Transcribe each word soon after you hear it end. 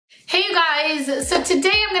Hey you guys, so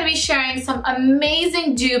today I'm going to be sharing some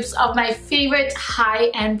amazing dupes of my favorite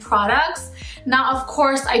high-end products. Now of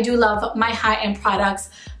course I do love my high-end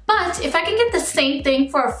products, but if I can get the same thing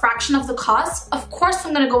for a fraction of the cost, of course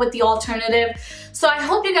I'm going to go with the alternative. So I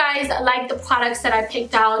hope you guys like the products that I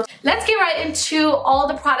picked out. Let's get right into all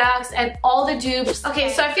the products and all the dupes.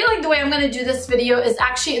 Okay, so I feel like the way I'm going to do this video is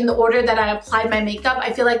actually in the order that I applied my makeup.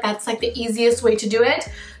 I feel like that's like the easiest way to do it.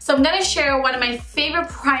 So I'm going to share one of my favorite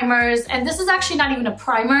primers, and this is actually not even a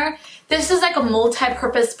primer. This is like a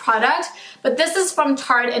multi-purpose product, but this is from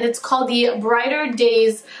Tarte and it's called the Brighter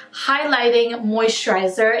Days Highlighting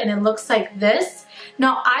Moisturizer, and it looks like this.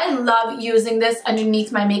 Now I love using this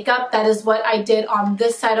underneath my makeup. That is what I did on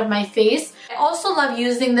this side of my face. I also love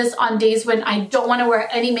using this on days when I don't want to wear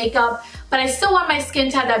any makeup, but I still want my skin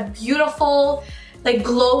to have that beautiful like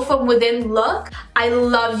glow from within look. I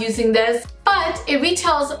love using this, but it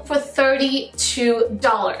retails for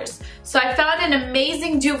 $32. So I found an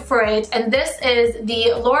amazing dupe for it, and this is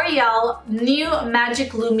the Loreal New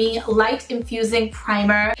Magic Lumi Light Infusing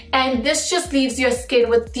Primer, and this just leaves your skin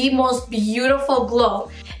with the most beautiful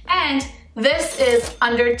glow. And this is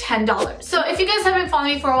under $10. So if you guys have been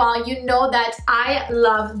following me for a while, you know that I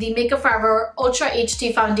love the Makeupforver Ultra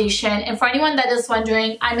HD Foundation. And for anyone that is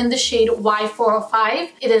wondering, I'm in the shade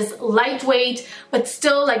Y405. It is lightweight, but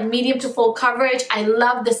still like medium to full coverage. I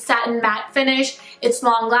love the satin matte finish. It's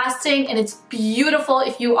long lasting and it's beautiful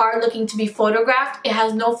if you are looking to be photographed. It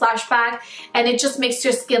has no flashback and it just makes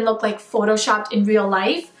your skin look like photoshopped in real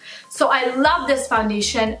life. So I love this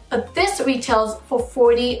foundation, but this retails for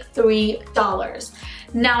 $43.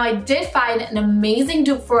 Now I did find an amazing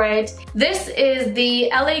dupe for it. This is the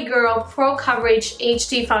LA Girl Pro Coverage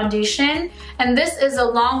HD Foundation, and this is a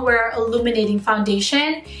long wear illuminating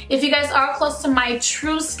foundation. If you guys are close to my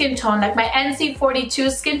true skin tone, like my NC42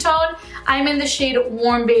 skin tone, I'm in the shade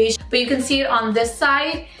Warm Beige, but you can see it on this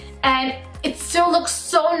side, and it still looks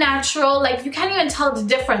so natural. Like you can't even tell the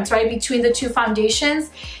difference, right, between the two foundations.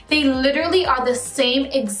 They literally are the same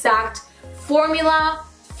exact formula,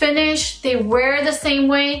 finish, they wear the same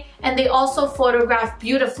way, and they also photograph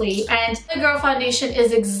beautifully. And the Girl foundation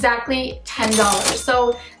is exactly $10.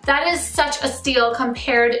 So that is such a steal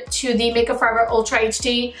compared to the Makeupforver Ultra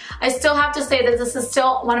HD. I still have to say that this is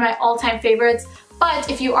still one of my all-time favorites, but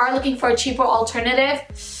if you are looking for a cheaper alternative,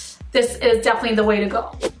 this is definitely the way to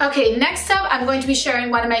go. Okay, next up, I'm going to be sharing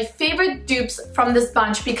one of my favorite dupes from this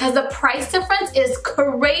bunch because the price difference is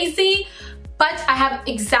crazy, but I have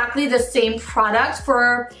exactly the same product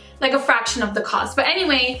for like a fraction of the cost. But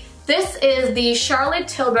anyway, this is the Charlotte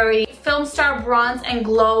Tilbury Filmstar Bronze and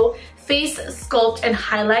Glow Face Sculpt and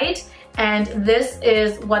Highlight. And this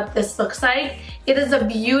is what this looks like. It is a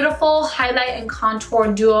beautiful highlight and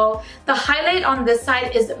contour duo. The highlight on this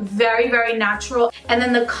side is very, very natural. And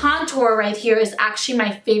then the contour right here is actually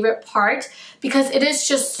my favorite part because it is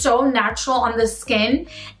just so natural on the skin.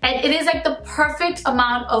 And it is like the perfect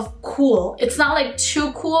amount of cool. It's not like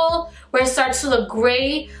too cool where it starts to look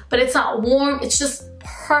gray, but it's not warm. It's just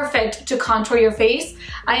perfect to contour your face.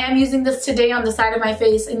 I am using this today on the side of my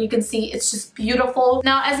face and you can see it's just beautiful.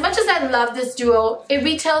 Now, as much as I love this duo, it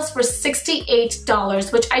retails for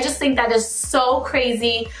 $68, which I just think that is so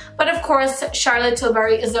crazy. But of course, Charlotte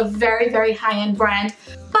Tilbury is a very, very high-end brand.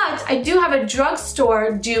 But I do have a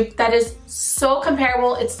drugstore dupe that is so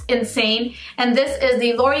comparable, it's insane. And this is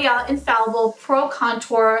the L'Oreal Infallible Pro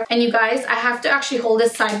Contour. And you guys, I have to actually hold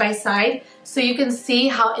this side by side so you can see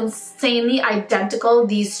how insanely identical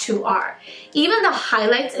these two are. Even the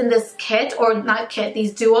highlights in this kit, or not kit,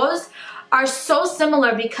 these duos, are so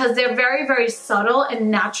similar because they're very, very subtle and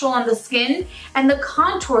natural on the skin. And the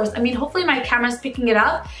contours, I mean, hopefully my camera's picking it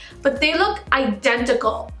up, but they look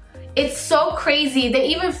identical. It's so crazy. They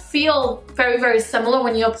even feel very, very similar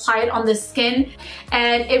when you apply it on the skin.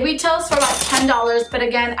 And it retails for about $10, but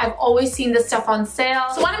again, I've always seen this stuff on sale.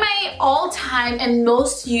 So one of my all-time and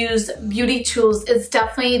most used beauty tools is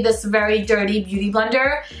definitely this very dirty beauty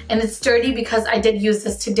blender. And it's dirty because I did use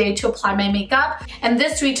this today to apply my makeup. And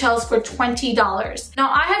this retails for $20.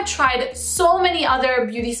 Now, I have tried so many other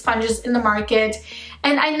beauty sponges in the market,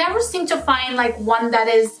 and I never seem to find like one that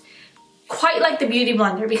is quite like the Beauty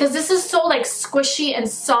Blender because this is so like squishy and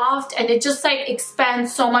soft, and it just like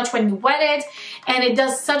expands so much when you wet it, and it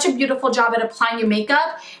does such a beautiful job at applying your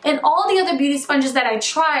makeup. And all the other beauty sponges that I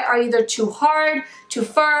try are either too hard, too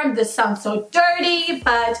firm, this sounds so dirty,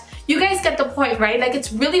 but you guys get the point, right? Like,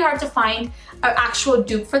 it's really hard to find an actual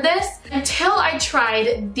dupe for this until I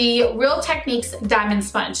tried the Real Techniques Diamond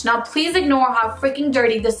Sponge. Now, please ignore how freaking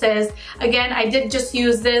dirty this is. Again, I did just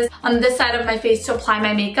use this on this side of my face to apply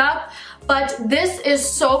my makeup. But this is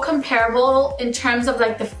so comparable in terms of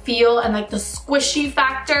like the feel and like the squishy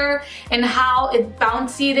factor and how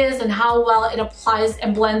bouncy it is and how well it applies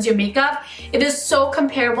and blends your makeup. It is so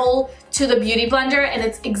comparable to the Beauty Blender, and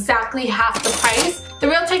it's exactly half the price. The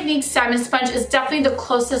Real Techniques Diamond Sponge is definitely the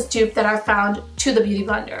closest dupe that I've found to the Beauty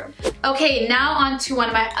Blender. Okay, now on to one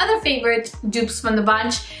of my other favorite dupes from the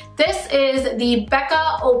bunch. This is the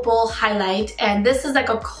Becca Opal Highlight, and this is like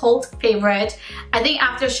a cult favorite. I think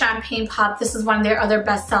after Champagne Pop, this is one of their other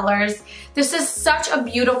bestsellers. This is such a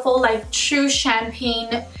beautiful, like, true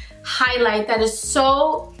champagne highlight that is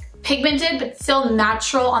so pigmented but still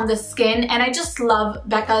natural on the skin, and I just love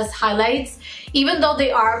Becca's highlights. Even though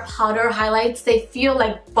they are powder highlights, they feel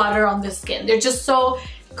like butter on the skin. They're just so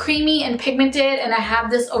creamy and pigmented, and I have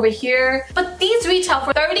this over here. But these retail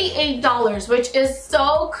for $38, which is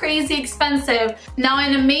so crazy expensive. Now,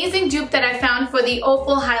 an amazing dupe that I found for the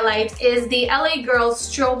Opal highlight is the LA Girl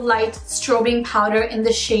Strobe Light Strobing Powder in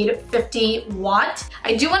the shade 50 Watt.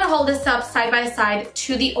 I do want to hold this up side by side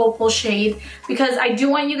to the Opal shade because I do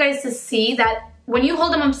want you guys to see that when you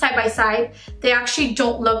hold them up side by side, they actually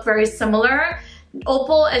don't look very similar.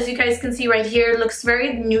 Opal, as you guys can see right here, looks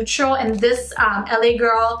very neutral, and this LA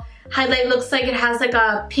Girl highlight looks like it has like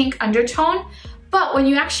a pink undertone. But when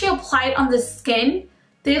you actually apply it on the skin,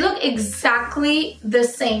 they look exactly the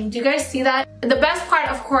same. Do you guys see that? The best part,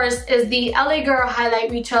 of course, is the LA Girl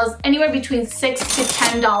highlight retails anywhere between $6 to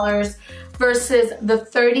 $10 versus the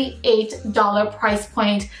 $38 price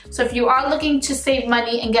point. So if you are looking to save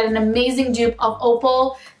money and get an amazing dupe of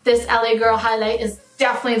Opal, this LA Girl highlight is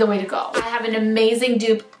definitely the way to go. I have an amazing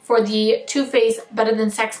dupe for the Too Faced Better Than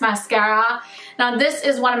Sex mascara. Now, this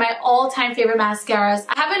is one of my all-time favorite mascaras.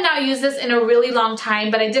 I haven't now used this in a really long time,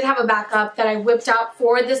 but I did have a backup that I whipped out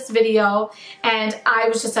for this video, and I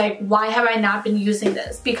was just like, why have I not been using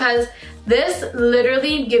this? Because this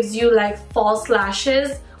literally gives you like false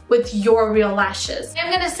lashes with your real lashes.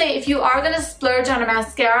 I'm gonna say, if you are gonna splurge on a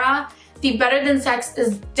mascara, the Better Than Sex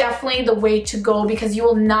is definitely the way to go because you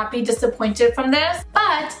will not be disappointed from this.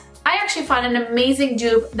 But I actually found an amazing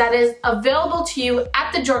dupe that is available to you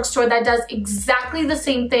at the drugstore that does exactly the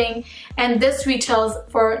same thing, and this retails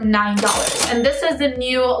for $9. And this is the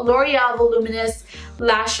new L'Oreal Voluminous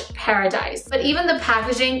Lash Paradise. But even the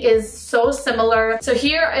packaging is so similar. So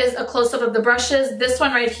here is a close-up of the brushes. This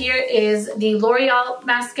one right here is the L'Oreal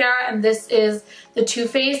mascara, and this is the Too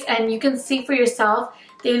Faced, and you can see for yourself,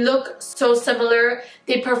 they look so similar.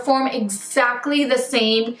 They perform exactly the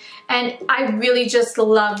same, and I really just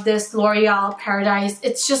love this L'Oreal Paradise.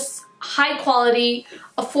 It's just high quality,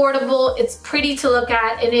 affordable, it's pretty to look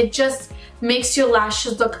at, and it just makes your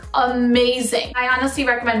lashes look amazing. I honestly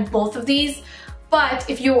recommend both of these, but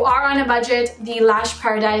if you are on a budget, the Lash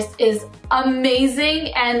Paradise is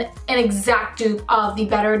amazing and an exact dupe of the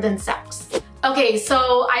Better Than Sex. Okay,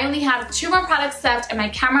 so I only have 2 more products left and my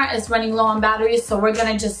camera is running low on batteries, so we're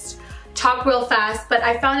gonna just talk real fast. But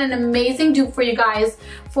I found an amazing dupe for you guys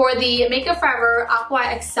for the Makeupforver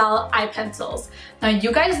Aqua XL eye pencils. Now,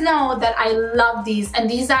 you guys know that I love these, and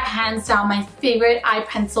these are hands down my favorite eye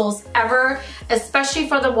pencils ever, especially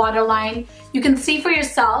for the waterline. You can see for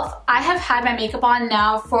yourself, I have had my makeup on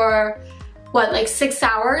now for, what, like 6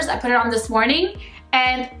 hours? I put it on this morning.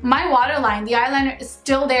 And my waterline, the eyeliner is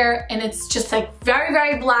still there, and it's just like very,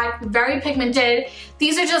 very black, very pigmented.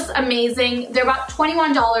 These are just amazing. They're about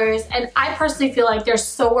 $21, and I personally feel like they're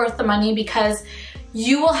so worth the money because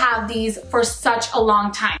you will have these for such a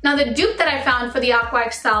long time. Now, the dupe that I found for the Aqua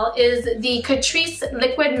XL is the Catrice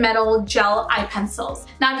Liquid Metal Gel Eye Pencils.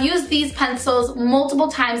 Now, I've used these pencils multiple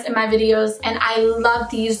times in my videos, and I love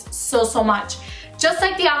these so, so much. Just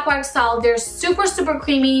like the Aqua XL, they're super, super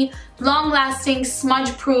creamy, long-lasting,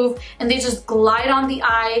 smudge-proof, and they just glide on the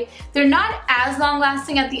eye. They're not as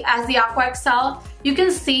long-lasting as the Aqua XL. You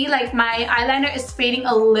can see like my eyeliner is fading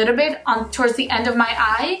a little bit towards the end of my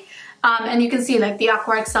eye. And you can see like the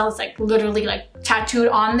Aqua XL is like literally like tattooed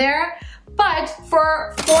on there. But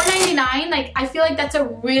for $4.99, like I feel like that's a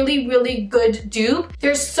really, really good dupe.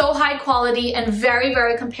 They're so high quality and very,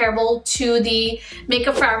 very comparable to the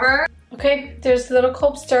Makeupforver. Okay, there's the little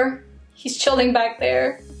Copester. He's chilling back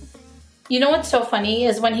there. You know what's so funny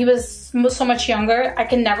is when he was so much younger, I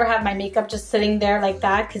could never have my makeup just sitting there like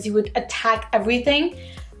that because he would attack everything.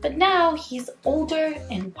 But now he's older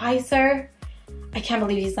and wiser. I can't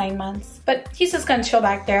believe he's 9 months, but he's just gonna chill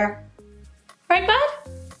back there. Right,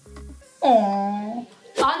 bud? Aww.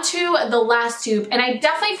 On to the last dupe, and I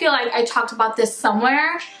definitely feel like I talked about this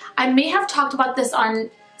somewhere. I may have talked about this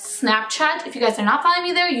on Snapchat. If you guys are not following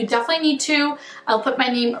me there, you definitely need to. I'll put my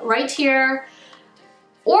name right here.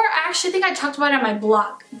 Or I actually think I talked about it on my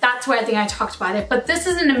blog. That's where I think I talked about it. But this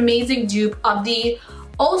is an amazing dupe of the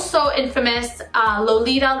also infamous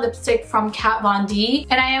Lolita lipstick from Kat Von D.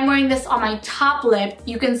 And I am wearing this on my top lip.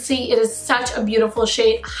 You can see it is such a beautiful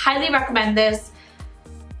shade. Highly recommend this.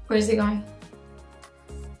 Where is he going?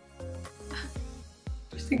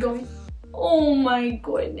 Where's he going? Oh my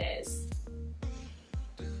goodness.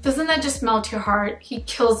 Doesn't that just melt your heart? He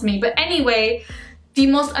kills me. But anyway, the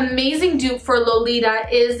most amazing dupe for Lolita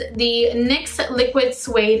is the NYX Liquid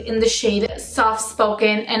Suede in the shade Soft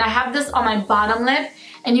Spoken. And I have this on my bottom lip.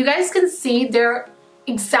 And you guys can see they're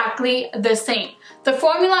exactly the same. The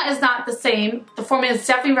formula is not the same. The formula is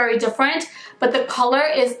definitely very different, but the color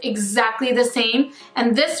is exactly the same.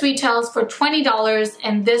 And this retails for $20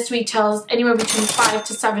 and this retails anywhere between $5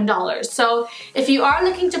 to $7. So if you are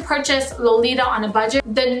looking to purchase Lolita on a budget,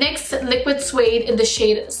 the NYX Liquid Suede in the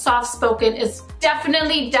shade Soft Spoken is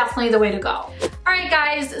definitely the way to go. Alright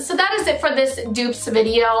guys, so that is it for this dupes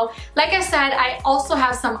video. Like I said, I also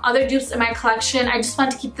have some other dupes in my collection. I just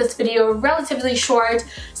want to keep this video relatively short.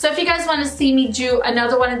 So if you guys want to see me do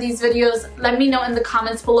another one of these videos, let me know in the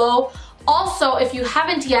comments below. Also, if you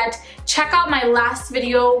haven't yet, check out my last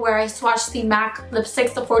video where I swatched the MAC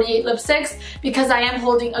lipsticks, the 48 lipsticks, because I am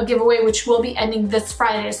holding a giveaway which will be ending this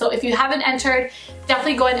Friday. So if you haven't entered,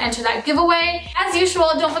 definitely go and enter that giveaway. As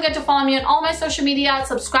usual, don't forget to follow me on all my social media,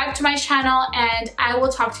 subscribe to my channel, and I will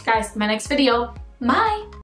talk to you guys in my next video. Bye!